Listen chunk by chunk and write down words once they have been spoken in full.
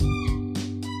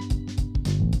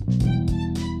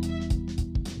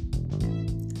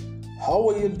How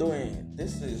are you doing?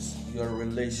 This is your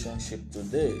relationship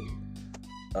today,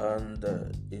 and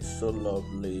it's so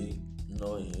lovely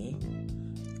knowing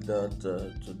that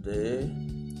today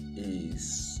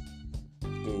is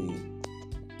a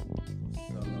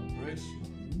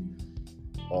celebration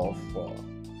of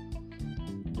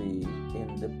the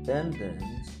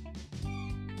independence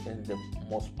in the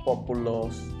most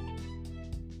populous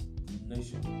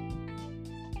nation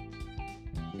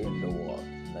in the world,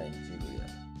 Nigeria.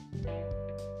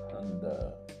 And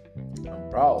I'm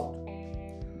proud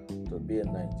to be a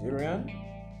Nigerian,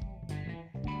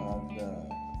 and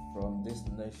from this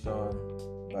nation,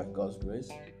 by God's grace,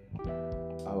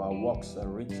 our works are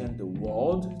reaching the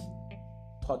world,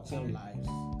 touching lives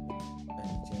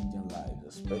and changing lives,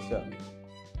 especially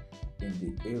in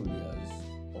the areas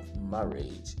of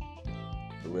marriage,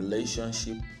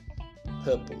 relationship,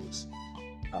 purpose,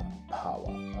 and power.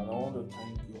 And I want to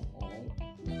thank you all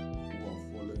who are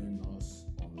following us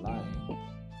online,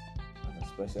 and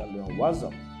especially on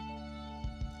WhatsApp,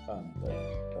 and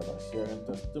that are sharing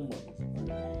testimonies and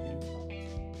the impact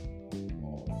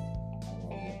of our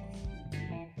work.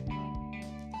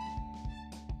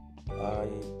 I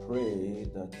pray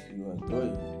that you are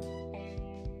going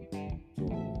to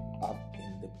have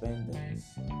independence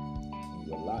in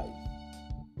your life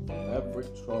from every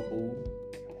trouble,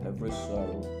 every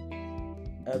sorrow,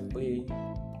 every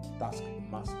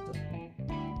taskmaster,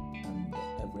 and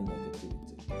every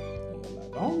negativity in your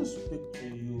life. I want to speak to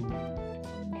you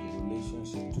on the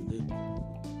relationship today,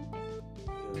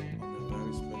 on a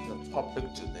very special topic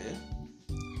today.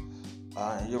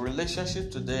 Your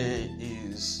relationship today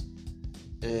is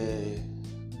a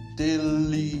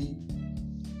daily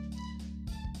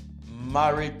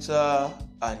marital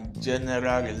and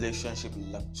general relationship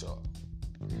lecture.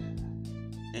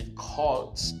 It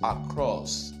cuts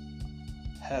across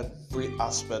every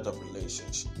aspect of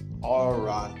relationship, all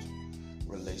around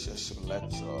relationship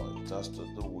lecture. It has to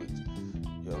do with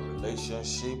your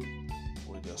relationship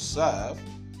with yourself,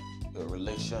 your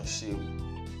relationship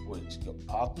with your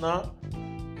partner,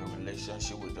 your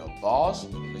relationship with your boss,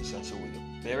 your relationship with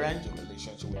your parents, your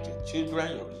relationship with your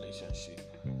children, your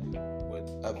relationship with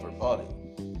everybody,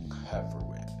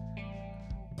 everywhere.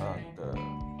 And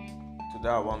today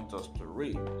I want us to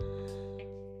read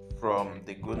from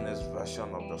the Goodness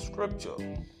version of the scripture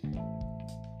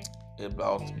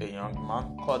about a young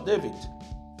man called David.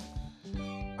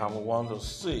 And we want to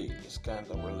see his kind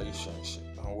of relationship.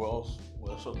 And we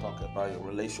also talk about your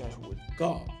relationship with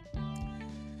God.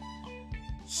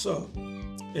 So,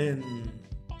 in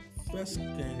 1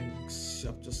 Kings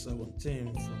chapter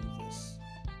 17 from verse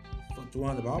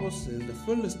 41, the Bible says the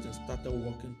Philistines started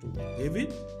walking toward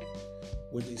David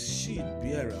with his shield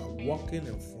bearer walking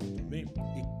in front of him.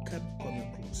 He kept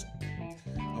coming closer.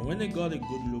 And when he got a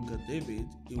good look at David,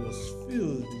 he was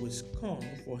filled with scorn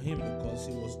for him because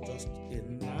he was just a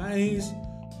nice,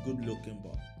 good-looking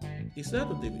boy. He said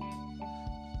to David,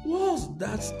 "What's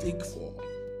that stick for?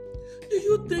 Do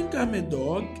you think I'm a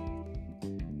dog?"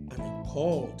 And he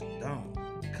called down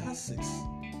curses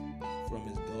from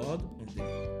his God on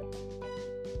David.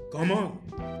 "Come on,"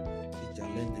 he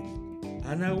challenged David,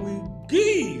 "and I will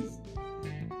give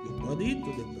your body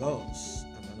to the gods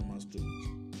and animals to eat."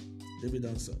 David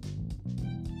answered,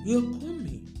 "You are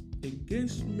coming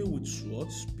against me with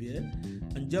sword, spear,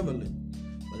 and javelin,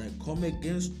 but I come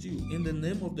against you in the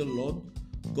name of the Lord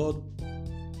God,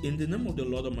 in the name of the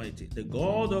Lord Almighty, the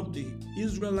God of the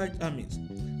Israelite armies,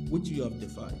 which you have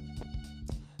defied.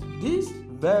 This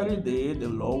very day the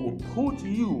Lord will put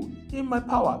you in my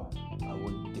power. I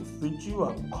will defeat you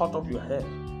and cut off your head,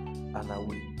 and I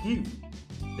will give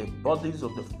the bodies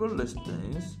of the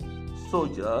Philistines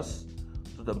soldiers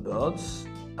to the birds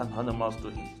and animals to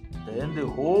eat. Then the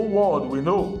whole world will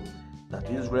know that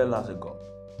Israel has a God.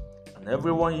 And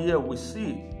everyone here will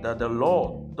see that the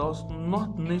Lord does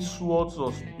not need swords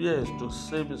or spears to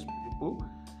save his people.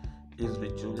 He is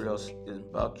victorious in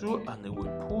battle, and he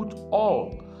will put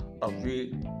all of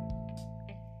it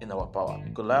in our power."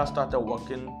 Goliath started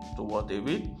walking toward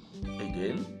David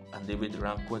again, and David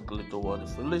ran quickly toward the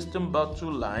Philistine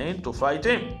battle line to fight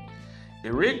him. He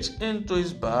reached into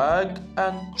his bag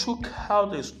and took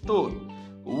out a stone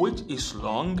which he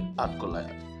slung at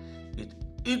Goliath. It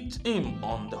hit him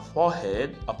on the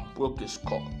forehead and broke his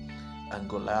skull, and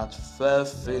Goliath fell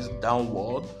face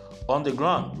downward on the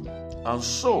ground. And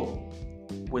so,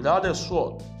 without a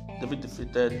sword, David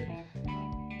defeated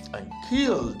and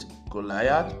killed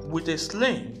Goliath with a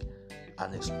sling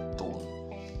and a stone.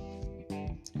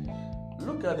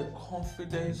 Look at the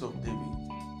confidence of David.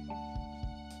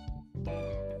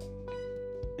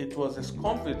 It was his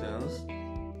confidence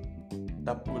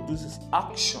that produces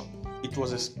action It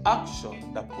was his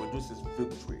action that produces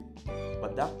victory,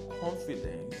 but that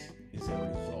confidence is a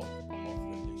result of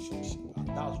relationship, and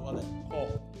that's what I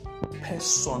call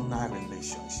personal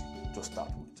relationship to start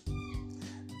with.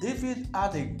 David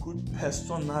had a good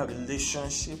personal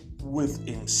relationship with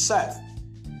himself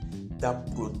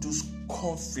that produced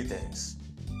confidence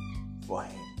for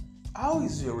him. How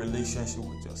is your relationship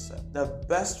with yourself? The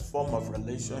best form of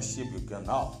relationship you can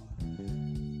have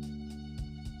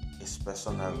is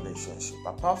personal relationship.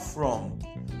 Apart from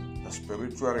the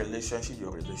spiritual relationship,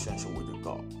 your relationship with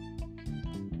God.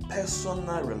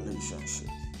 Personal relationship.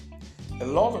 A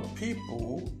lot of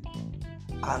people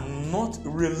are not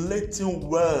relating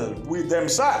well with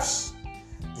themselves.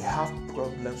 They have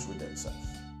problems with themselves.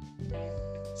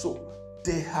 So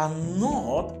they are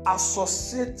not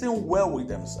associating well with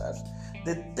themselves.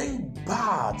 They think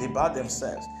bad about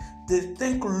themselves. They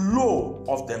think low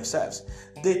of themselves.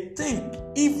 They think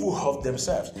evil of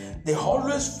themselves. They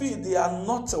always feel they are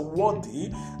not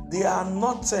worthy. They are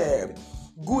not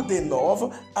good enough,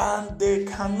 and they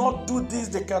cannot do this,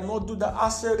 they cannot do that.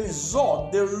 As a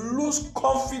result, they lose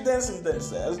confidence in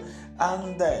themselves,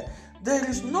 and there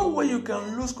is no way you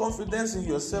can lose confidence in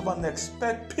yourself and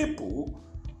expect people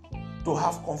to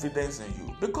have confidence in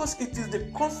you, because it is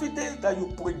the confidence that you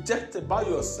project about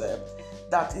yourself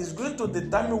that is going to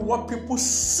determine what people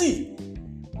see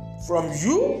from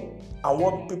you and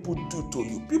what people do to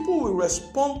you. People will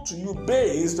respond to you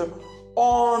based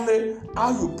on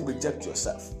how you project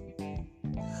yourself.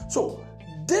 So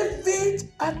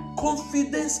David had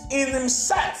confidence in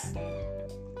himself,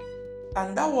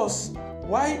 and that was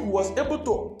why he was able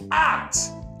to act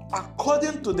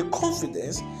according to the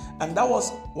confidence, and that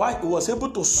was why he was able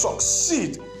to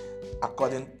succeed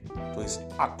according to his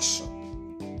action.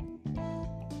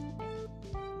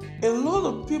 A lot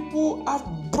of people have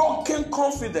broken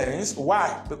confidence.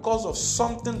 Why? Because of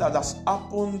something that has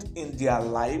happened in their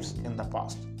lives in the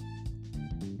past.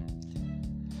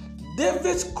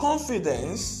 David's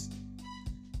confidence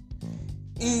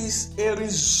is a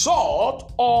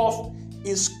result of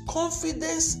his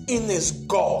confidence in his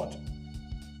God.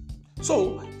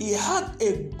 So he had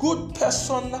a good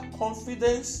personal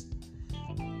confidence.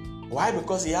 Why?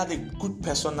 Because he had a good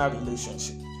personal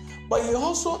relationship. But he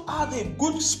also had a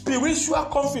good spiritual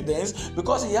confidence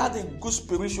because he had a good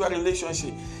spiritual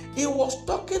relationship. He was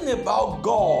talking about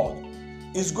God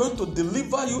is going to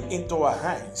deliver you into our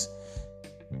hands.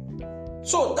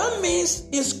 So that means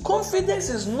his confidence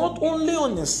is not only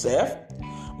on himself,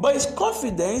 but his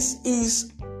confidence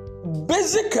is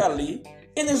basically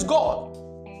in his God.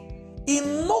 He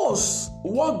knows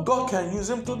what God can use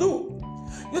him to do.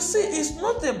 You see, it's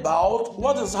not about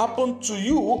what has happened to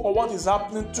you or what is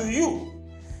happening to you.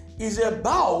 It's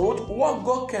about what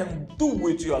God can do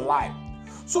with your life.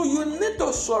 So you need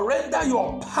to surrender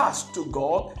your past to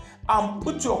God and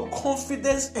put your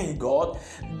confidence in God.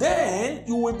 Then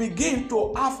you will begin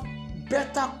to have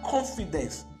better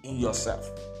confidence in yourself.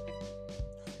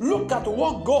 Look at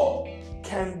what God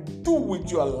can do with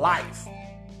your life.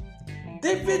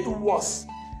 David was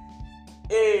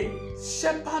a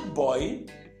shepherd boy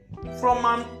from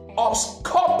an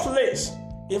obscure place.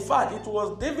 In fact, it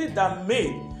was David that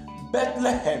made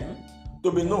Bethlehem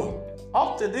to be known.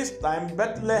 Up to this time,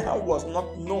 Bethlehem was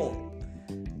not known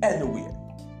anywhere.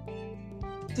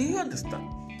 Do you understand?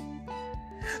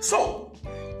 So,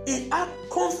 he had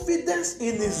confidence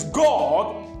in his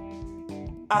God,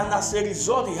 and as a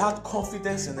result, he had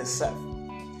confidence in himself.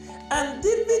 And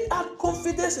David had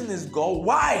confidence in his God.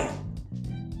 Why?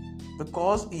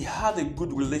 Because he had a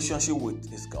good relationship with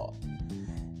his God.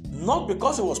 Not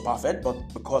because he was perfect,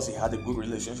 but because he had a good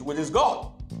relationship with his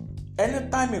God.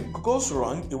 Anytime it goes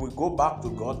wrong, he will go back to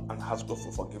God and ask God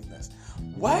for forgiveness.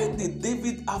 Why did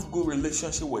David have good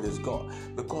relationship with his God?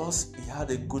 Because he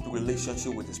had a good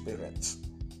relationship with his parents.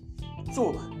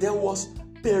 So there was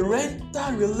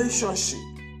parental relationship,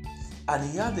 and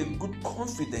he had a good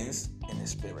confidence in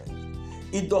his parents.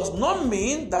 It does not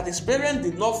mean that his parents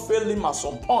did not fail him at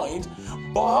some point,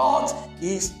 but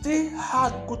he still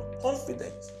had good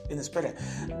confidence in his parents.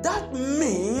 That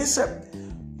means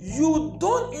you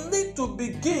don't need to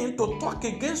begin to talk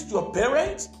against your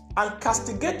parents and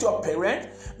castigate your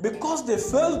parents because they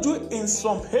failed you in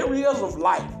some areas of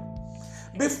life.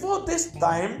 Before this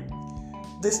time,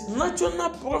 this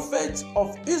national prophet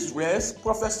of Israel,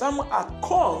 Prophet Samuel, had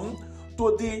come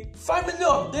to the family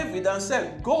of David and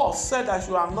said, God said I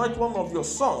should anoint one of your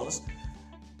sons,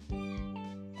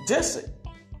 Jesse,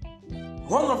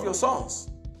 one of your sons.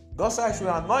 God said I should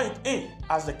anoint him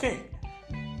as the king.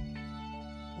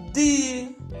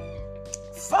 The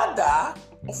father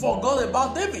forgot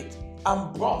about David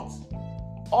and brought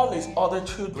all his other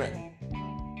children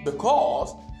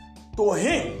Because to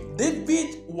him,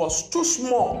 David was too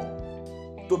small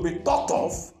to be thought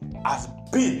of as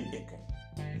being a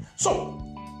king. So,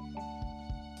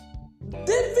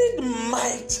 David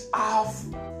might have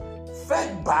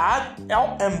felt bad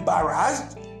or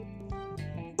embarrassed,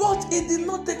 but he did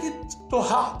not take it to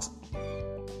heart.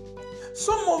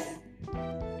 Some of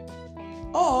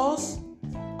us,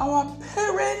 our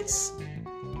parents,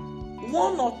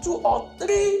 1 or 2 or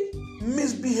 3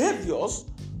 misbehaviors,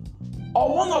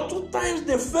 or 1 or 2 times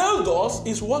they failed us,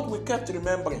 is what we kept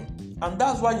remembering. And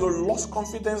that's why you lost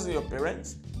confidence in your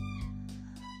parents.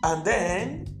 And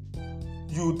then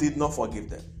you did not forgive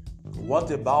them.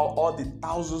 What about all the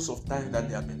thousands of times that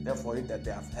they have been there for you, that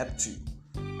they have helped you?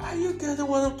 Are you getting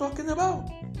what I'm talking about?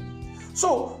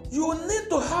 So you need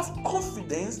to have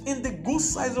confidence in the good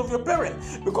sides of your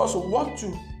parent, because what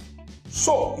you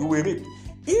sow, you will reap.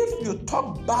 If you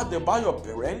talk bad about your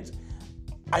parent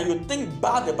and you think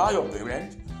bad about your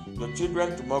parent, your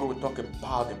children tomorrow will talk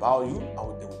bad about you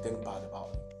and they will think bad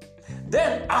about you.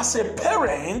 Then as a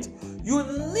parent, you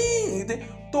need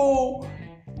to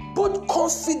put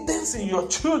confidence in your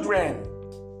children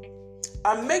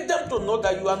and make them to know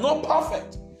that you are not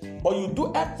perfect, but you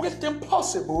do everything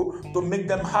possible to make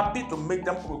them happy, to make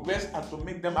them progress, and to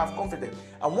make them have confidence.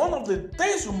 And one of the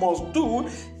things you must do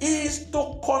is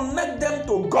to connect them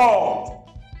to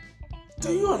God.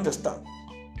 Do you understand?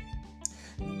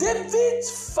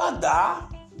 David's father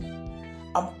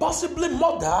and possibly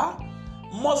mother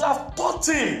must have taught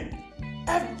him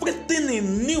everything he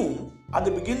knew at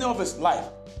the beginning of his life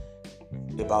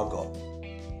about God.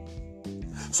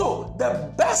 So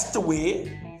the best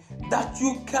way that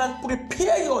you can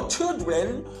prepare your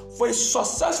children for a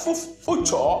successful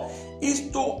future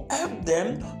is to help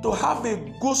them to have a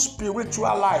good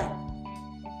spiritual life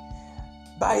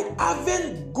by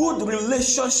having good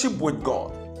relationship with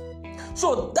God.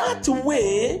 So that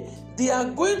way they are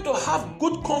going to have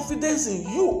good confidence in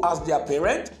you as their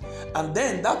parent, and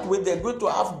then that way they're going to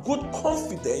have good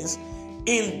confidence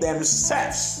in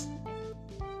themselves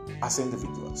as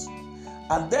individuals.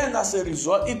 And then as a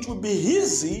result, it will be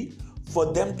easy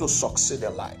for them to succeed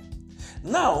in life.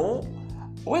 Now,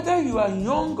 whether you are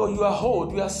young or you are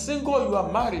old, you are single or you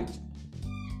are married,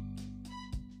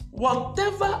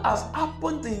 whatever has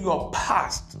happened in your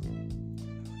past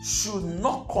should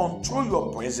not control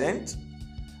your present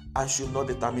and should not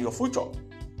determine your future.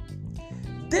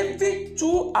 David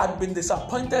too had been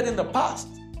disappointed in the past.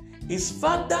 His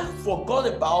father forgot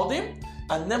about him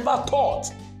and never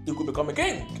thought he could become a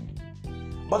king.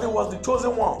 But he was the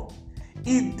chosen one.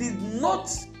 He did not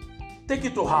take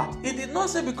it to heart. He did not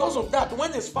say because of that,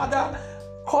 when his father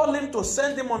called him to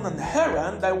send him on an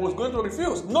errand, that he was going to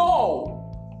refuse. No!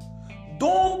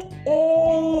 Don't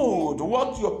hold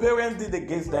what your parents did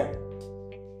against them.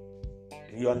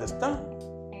 You understand?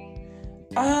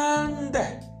 And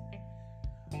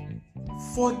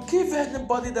forgive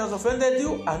anybody that has offended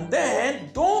you, and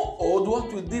then don't hold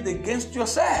what you did against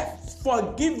yourself.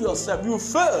 Forgive yourself. You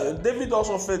failed. David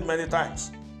also failed many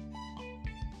times.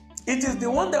 It is the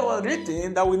one that was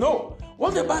written that we know.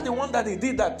 What about the one that he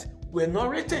did that were not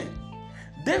written?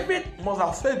 David must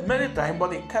have failed many times,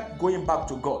 but he kept going back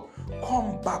to God.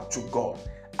 Come back to God.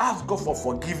 Ask God for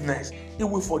forgiveness. He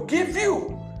will forgive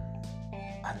you,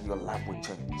 and your life will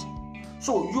change.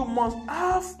 So you must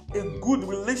have a good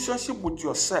relationship with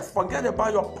yourself. Forget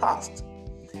about your past.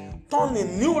 Turn a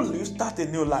new leaf, start a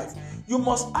new life. You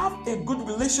must have a good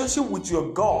relationship with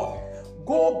your God.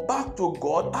 Go back to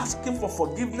God, ask Him for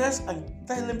forgiveness, and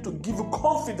tell Him to give you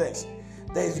confidence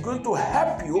that is going to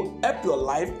help you, help your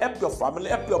life, help your family,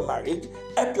 help your marriage,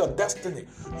 help your destiny.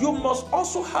 You must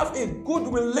also have a good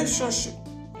relationship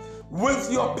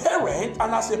with your parent,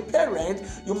 and as a parent,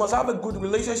 you must have a good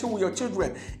relationship with your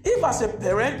children. If as a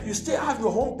parent, you still have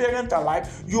your home parent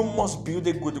alive, you must build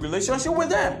a good relationship with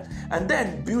them, and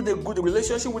then build a good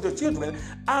relationship with your children,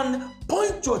 and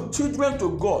point your children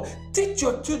to God. Teach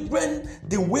your children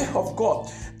the way of God,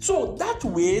 so that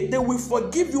way they will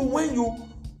forgive you when you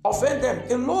offend them.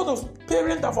 A lot of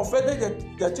parents have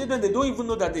offended their children. They don't even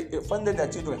know that they offended their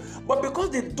children. But because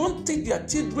they don't teach their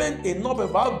children enough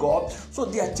about God, so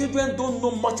their children don't know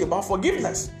much about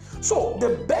forgiveness. So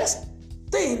the best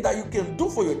thing that you can do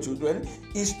for your children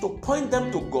is to point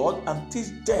them to God and teach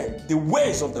them the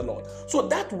ways of the Lord. So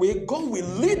that way God will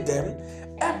lead them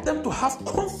help them to have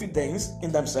confidence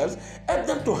in themselves, help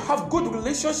them to have good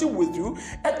relationship with you,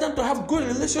 help them to have good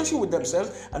relationship with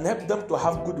themselves, and help them to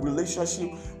have good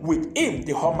relationship with Him,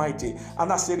 the Almighty.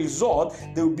 And as a result,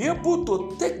 they will be able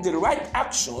to take the right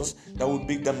actions that will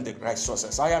bring them the right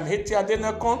success. I am Heti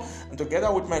Adenekon, and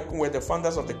together with the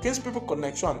founders of the King's People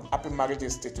Connection and Happy Marriage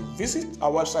Institute. Visit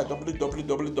our website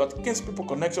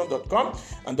www.kingspeopleconnection.com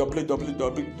and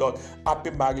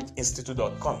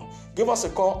www.happymarriageinstitute.com. Give us a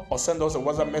call or send us a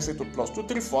WhatsApp message to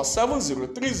 +234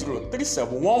 7030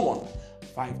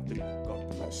 371153. God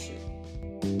bless you.